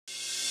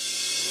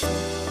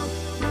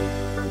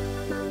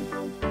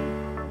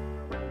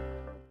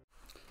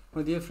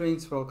My dear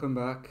friends, welcome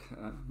back.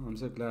 I'm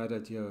so glad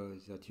that you're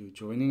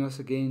joining us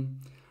again.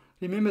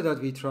 Remember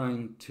that we're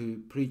trying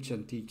to preach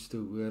and teach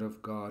the Word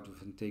of God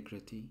with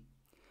integrity.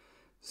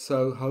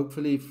 So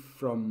hopefully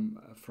from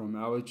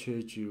our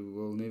church you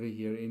will never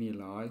hear any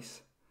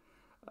lies,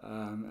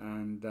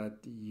 and that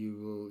you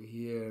will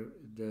hear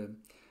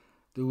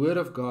the Word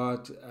of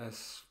God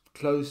as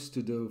close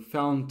to the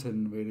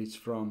fountain where it's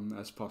from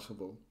as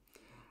possible.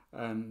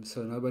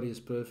 So nobody is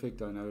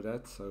perfect, I know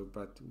that.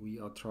 But we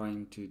are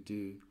trying to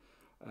do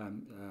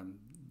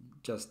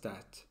just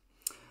that.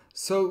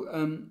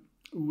 So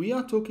we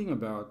are talking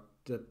about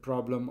the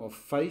problem of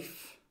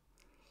faith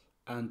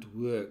and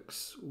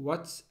works.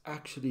 What's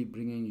actually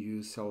bringing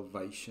you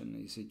salvation?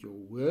 Is it your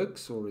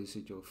works or is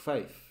it your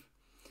faith?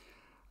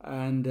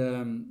 And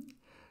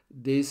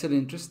there's an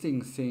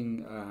interesting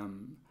thing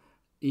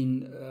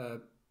in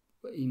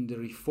the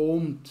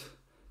Reformed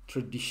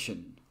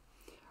tradition.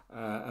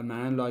 A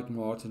man like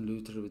Martin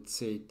Luther would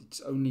say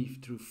it's only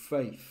through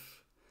faith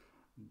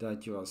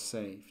that you are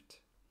saved,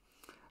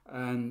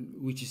 and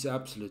which is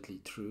absolutely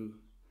true.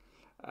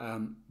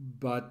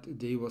 But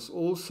there was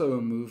also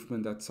a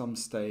movement at some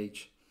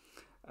stage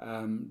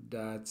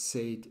that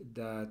said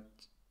that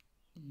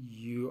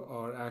you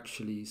are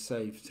actually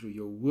saved through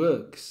your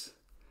works,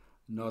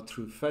 not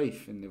through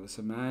faith. And there was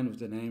a man with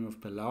the name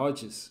of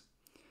Pelagius,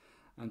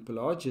 and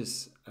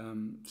Pelagius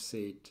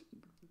said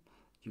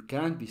you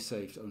can't be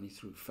saved only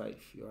through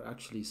faith. You are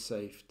actually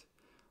saved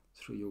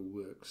through your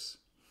works.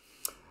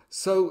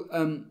 So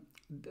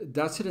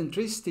that's an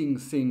interesting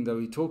thing that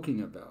we're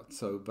talking about.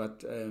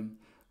 But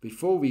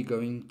before we're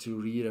going to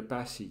read a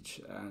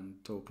passage and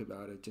talk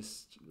about it,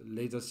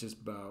 let us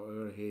just bow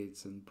our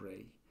heads and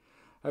pray.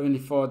 Heavenly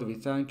Father, we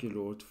thank you,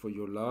 Lord, for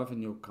your love and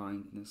your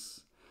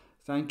kindness.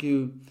 Thank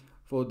you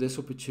for this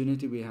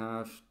opportunity we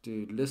have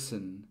to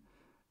listen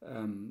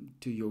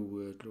to your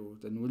word,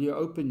 Lord. And will you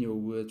open your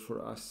word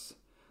for us,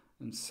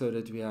 and so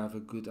that we have a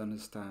good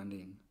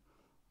understanding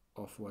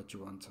of what you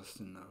want us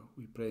to know.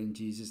 We pray in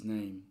Jesus'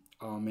 name.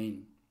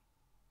 Amen.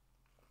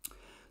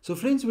 So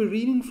friends, we're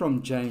reading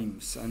from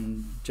James,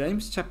 and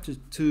James chapter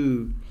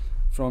 2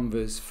 from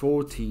verse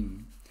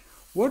 14.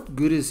 What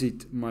good is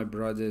it, my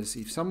brothers,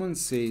 if someone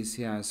says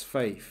he has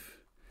faith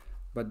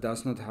but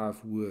does not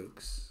have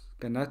works?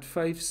 Can that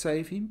faith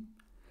save him?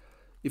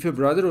 If a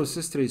brother or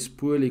sister is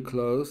poorly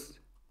clothed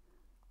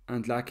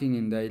and lacking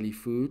in daily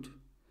food,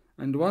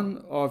 and one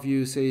of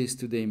you says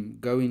to them,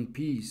 "Go in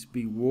peace,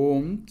 be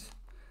warmed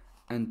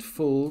and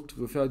filled,"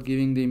 without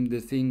giving them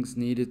the things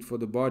needed for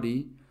the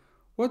body,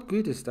 what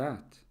good is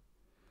that?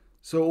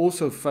 So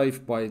also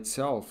faith by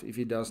itself, if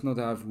it does not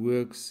have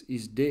works,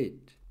 is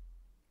dead.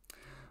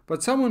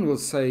 But someone will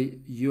say,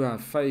 "You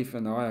have faith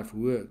and I have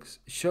works.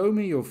 Show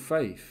me your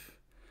faith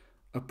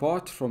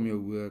apart from your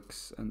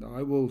works, and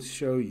I will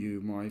show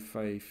you my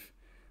faith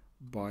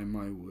by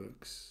my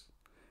works."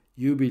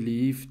 You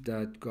believe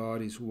that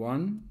God is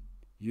one.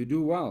 You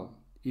do well.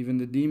 Even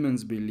the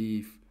demons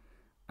believe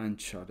and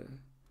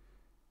shudder.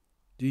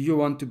 Do you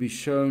want to be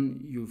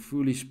shown, you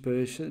foolish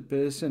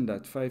person,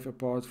 that faith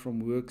apart from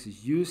works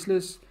is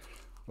useless?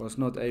 Was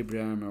not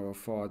Abraham our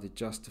father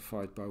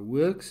justified by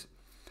works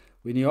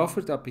when he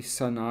offered up his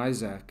son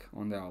Isaac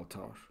on the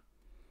altar?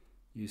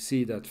 You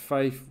see that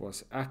faith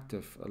was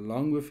active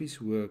along with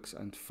his works,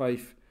 and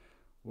faith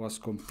was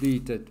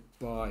completed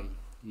by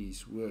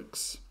his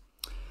works.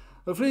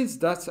 Well, friends,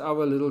 that's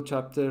our little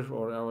chapter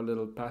or our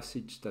little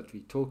passage that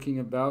we're talking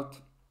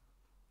about.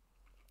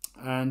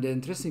 And the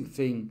interesting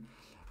thing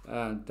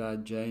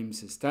that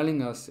James is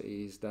telling us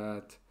is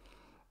that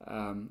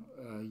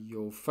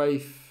your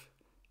faith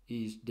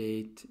is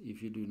dead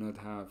if you do not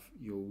have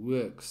your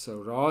works.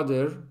 So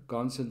rather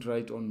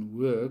concentrate on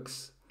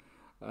works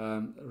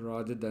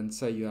rather than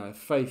say you have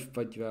faith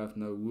but you have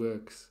no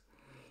works,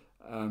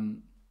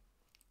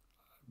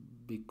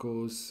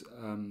 because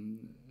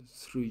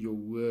through your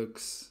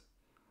works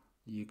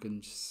you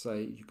can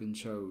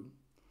show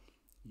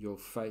your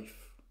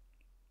faith.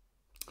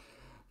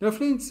 Now,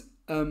 friends,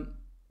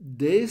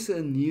 there's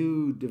a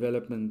new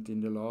development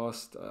in the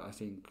last, I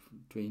think,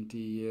 20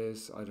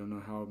 years, I don't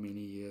know how many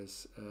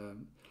years,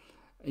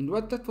 and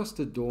that was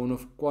the dawn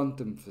of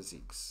quantum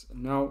physics.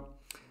 Now,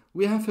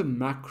 we have a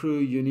macro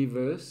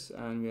universe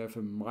and we have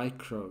a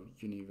micro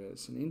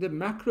universe. And in the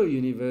macro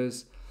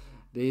universe,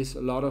 there's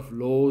a lot of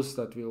laws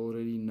that we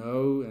already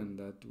know and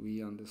that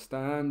we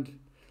understand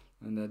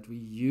and that we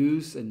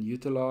use and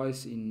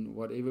utilize in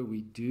whatever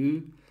we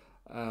do.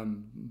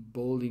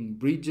 Building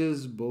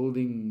bridges,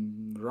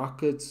 building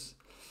rockets,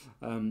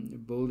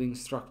 building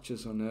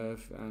structures on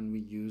Earth, and we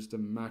use the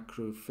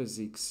macro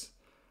physics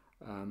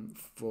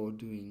for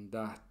doing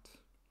that.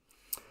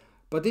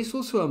 But there's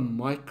also a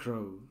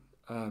micro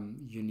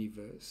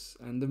universe,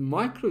 and the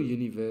micro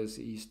universe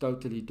is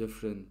totally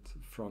different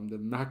from the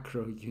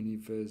macro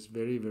universe.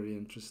 Very, very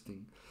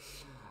interesting.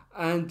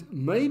 And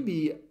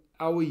maybe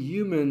our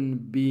human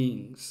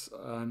beings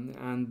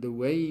and the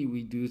way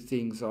we do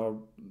things are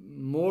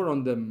more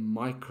on the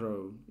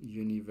micro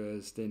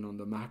universe than on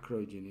the macro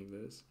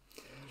universe.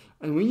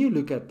 And when you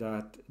look at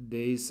that,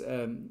 there's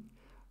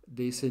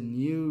there's a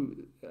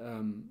new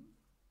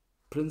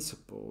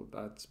principle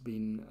that's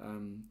been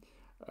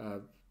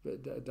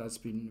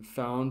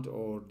found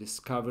or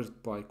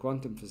discovered by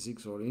quantum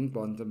physics or in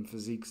quantum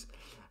physics,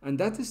 and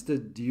that is the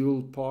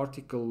dual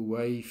particle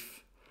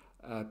wave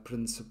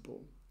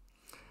principle.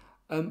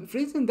 For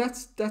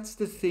instance, that's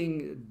the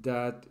thing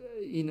that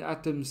in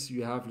atoms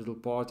you have little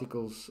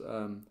particles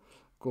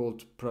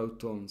called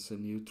protons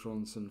and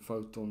neutrons and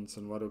photons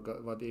and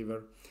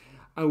whatever.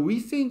 And we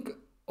think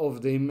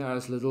of them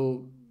as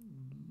little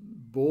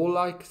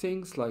ball-like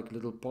things, like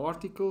little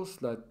particles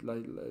that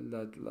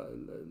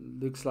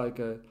looks like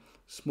a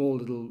small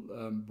little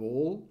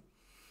ball.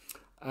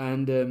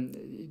 And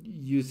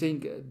you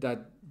think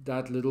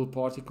that little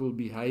particle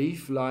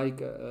behave like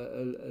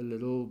a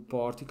little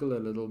particle, a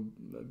little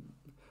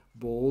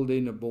ball,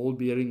 then a ball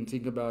bearing.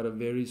 Think about a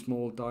very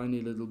small,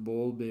 tiny little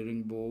ball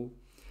bearing ball,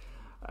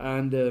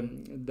 and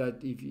that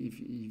if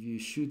you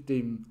shoot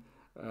them,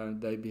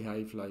 they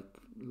behave like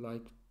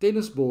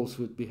tennis balls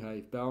would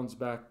behave, bounce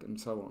back and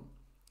so on.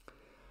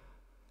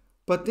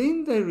 But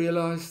then they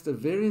realized a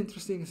very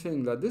interesting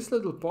thing, that these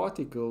little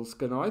particles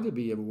can either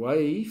be a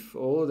wave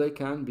or they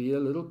can be a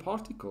little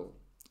particle,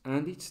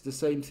 and it's the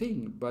same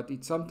thing, but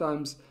it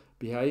sometimes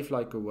behave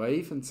like a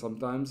wave and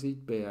sometimes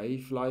it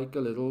behave like a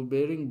little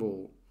bearing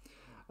ball.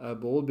 A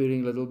ball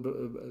bearing little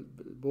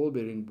ball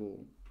bearing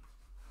ball.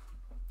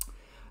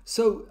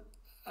 So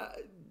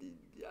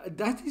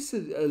that is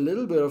a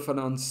little bit of an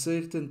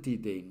uncertainty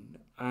then,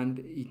 and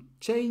it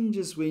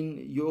changes when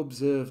you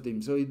observe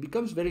them. So it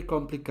becomes very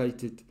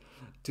complicated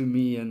to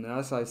me, and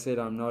as I said,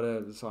 I'm not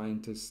a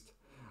scientist,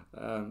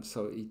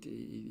 so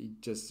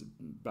it just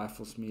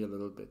baffles me a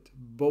little bit.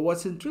 But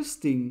what's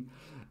interesting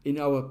in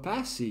our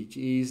passage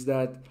is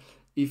that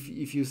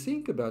if you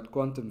think about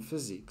quantum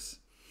physics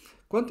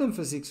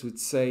would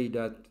say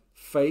that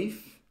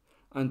faith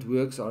and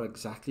works are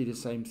exactly the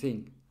same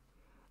thing.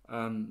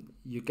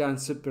 You can't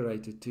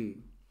separate the two.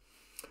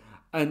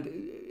 And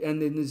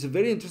then it's a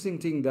very interesting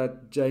thing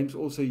that James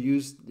also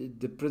used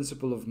the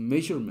principle of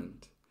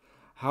measurement.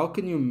 How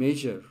can you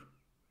measure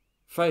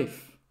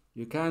faith?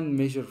 You can't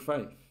measure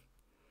faith,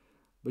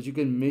 but you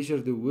can measure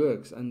the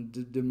works. And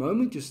the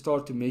moment you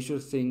start to measure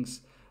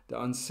things, the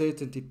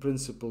uncertainty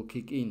principle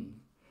kick in.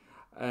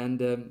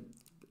 And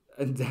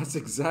that's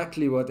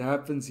exactly what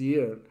happens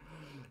here.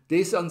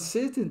 There's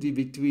uncertainty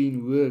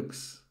between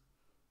works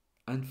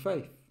and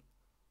faith.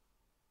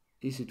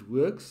 Is it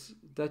works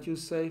that you're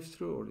saved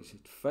through, or is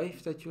it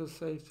faith that you're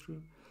saved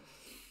through?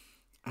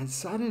 And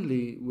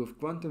suddenly, with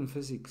quantum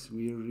physics,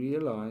 we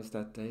realize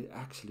that they're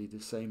actually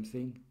the same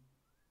thing.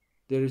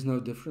 There is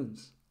no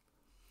difference.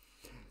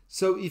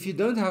 So if you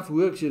don't have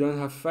works, you don't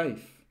have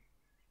faith.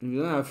 If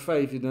you don't have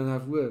faith, you don't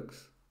have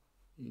works.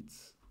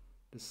 It's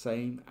the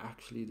same,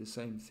 actually the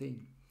same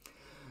thing.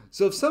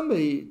 So if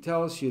somebody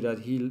tells you that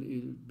he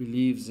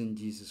believes in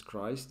Jesus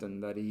Christ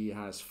and that he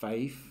has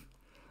faith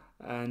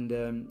and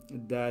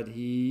that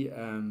he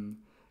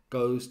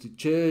goes to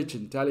church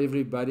and tell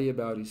everybody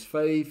about his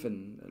faith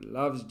and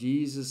loves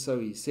Jesus, so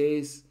he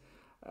says,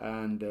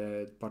 and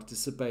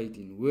participate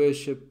in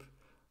worship,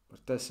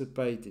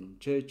 participate in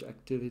church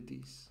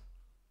activities.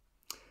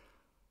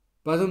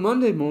 But on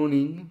Monday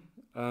morning,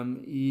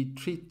 he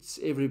treats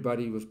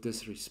everybody with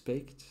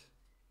disrespect.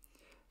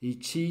 He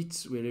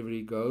cheats wherever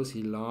he goes.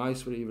 He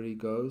lies wherever he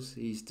goes.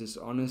 He's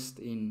dishonest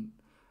in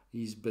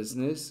his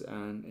business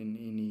and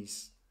in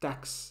his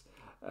tax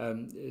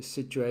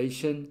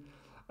situation.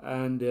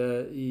 And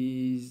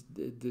he's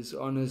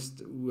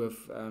dishonest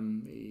with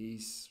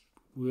his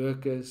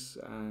workers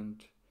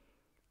and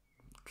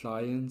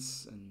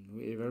clients and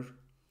whoever.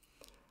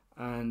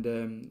 And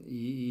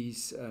he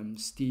is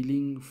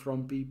stealing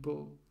from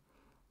people.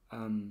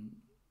 And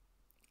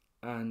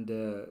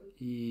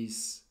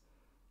he's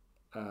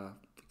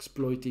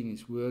exploiting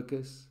his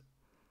workers.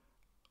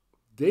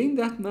 Then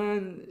that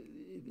man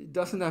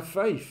doesn't have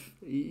faith.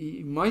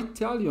 He might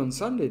tell you on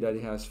Sunday that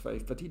he has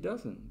faith, but he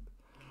doesn't.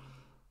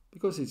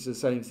 Because it's the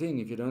same thing.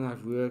 If you don't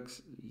have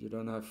works, you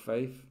don't have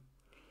faith.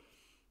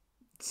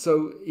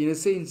 So in a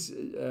sense,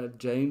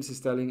 James is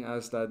telling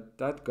us that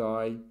that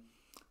guy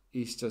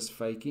is just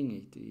faking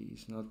it.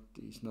 He's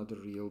not a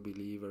real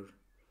believer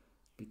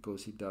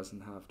because he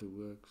doesn't have the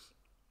works.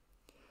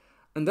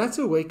 And that's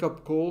a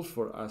wake-up call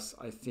for us,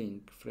 I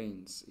think,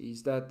 friends,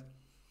 is that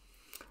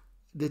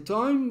the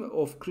time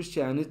of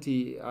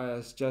Christianity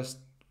as just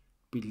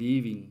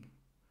believing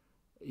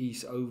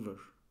is over.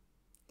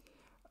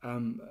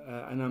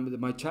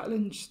 My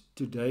challenge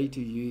today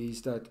to you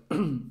is that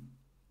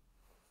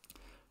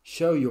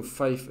show your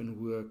faith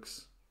in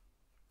works.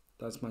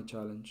 That's my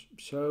challenge.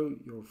 Show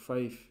your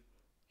faith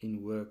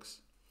in works.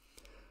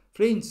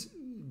 Friends,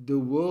 the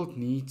world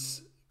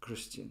needs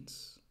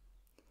Christians.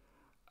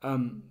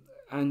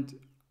 And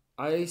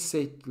I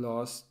said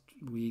last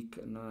week,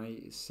 and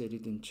I said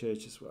it in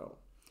church as well,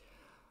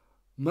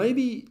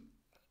 maybe,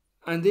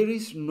 and there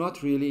is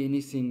not really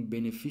anything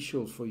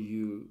beneficial for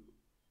you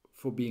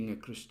for being a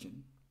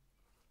Christian,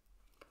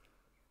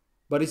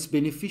 but it's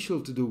beneficial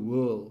to the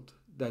world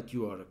that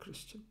you are a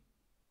Christian.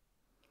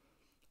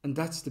 And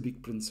that's the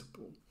big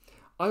principle.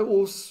 I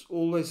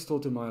always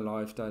thought in my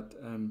life that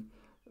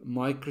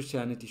my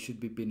Christianity should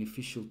be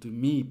beneficial to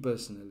me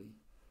personally.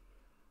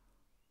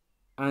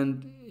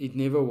 And it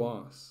never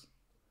was.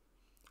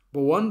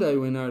 But one day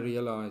when I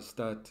realized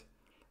that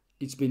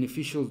it's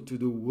beneficial to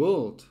the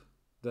world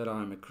that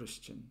I'm a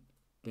Christian,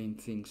 then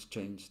things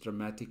changed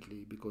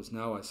dramatically, because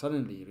now I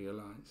suddenly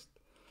realized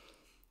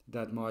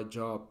that my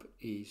job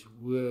is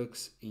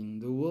works in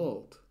the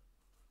world.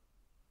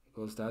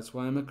 Because that's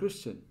why I'm a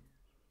Christian.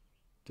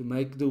 To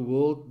make the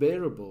world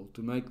bearable,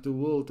 to make the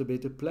world a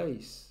better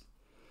place.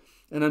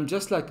 And I'm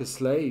just like a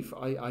slave.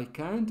 I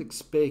can't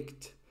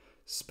expect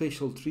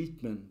special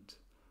treatment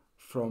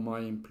from my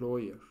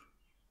employer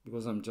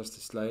because I'm just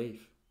a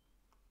slave.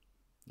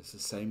 It's the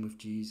same with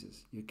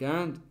Jesus. You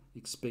can't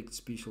expect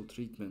special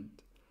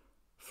treatment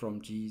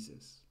from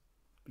Jesus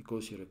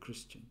because you're a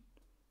Christian.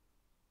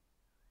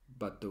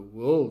 But the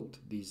world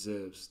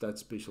deserves that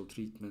special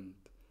treatment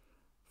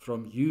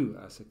from you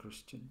as a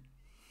Christian.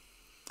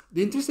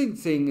 The interesting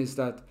thing is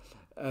that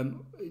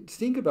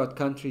think about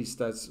countries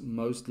that's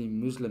mostly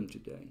Muslim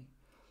today.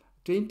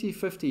 20,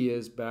 50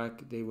 years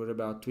back, there were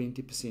about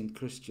 20%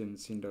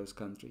 Christians in those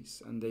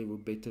countries, and they were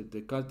better.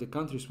 The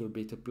countries were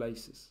better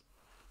places.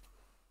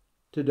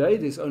 Today,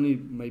 there's only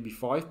maybe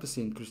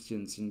 5%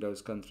 Christians in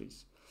those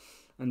countries,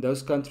 and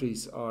those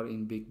countries are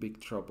in big, big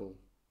trouble.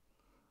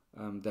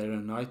 They're a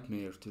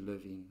nightmare to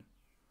live in.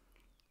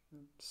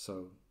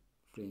 So,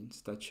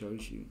 friends, that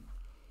shows you.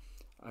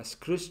 As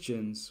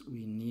Christians,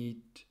 we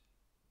need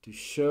to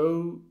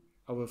show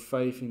our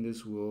faith in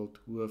this world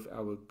with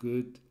our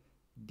good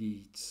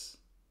deeds,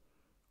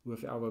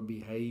 with our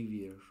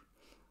behavior,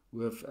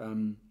 with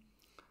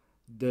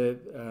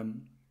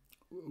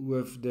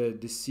the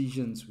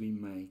decisions we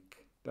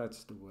make.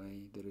 That's the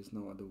way. There is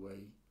no other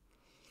way.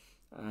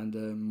 And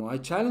my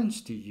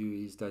challenge to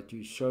you is that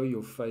you show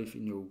your faith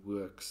in your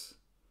works.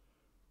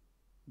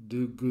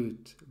 Do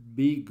good.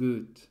 Be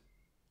good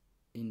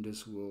in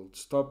this world.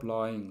 Stop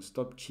lying.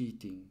 Stop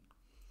cheating.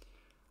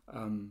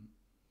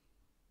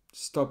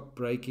 Stop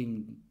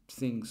breaking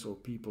things or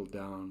people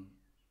down.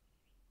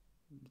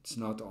 It's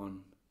not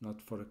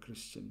for a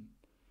Christian.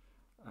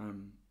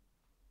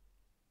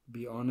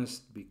 Be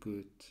honest, be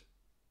good,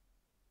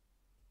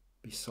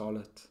 be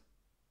solid.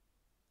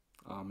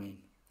 Amen.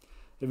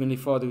 Heavenly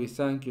Father, we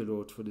thank you,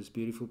 Lord, for this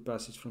beautiful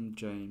passage from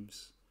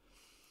James.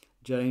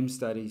 James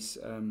that is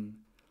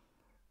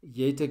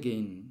yet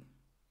again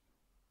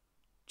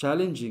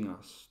challenging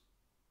us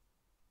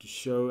to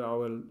show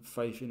our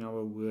faith in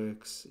our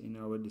works, in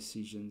our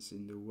decisions,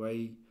 in the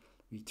way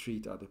we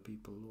treat other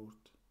people, Lord.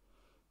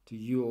 To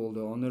you all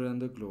the honor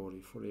and the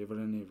glory forever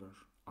and ever.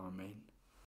 Amen.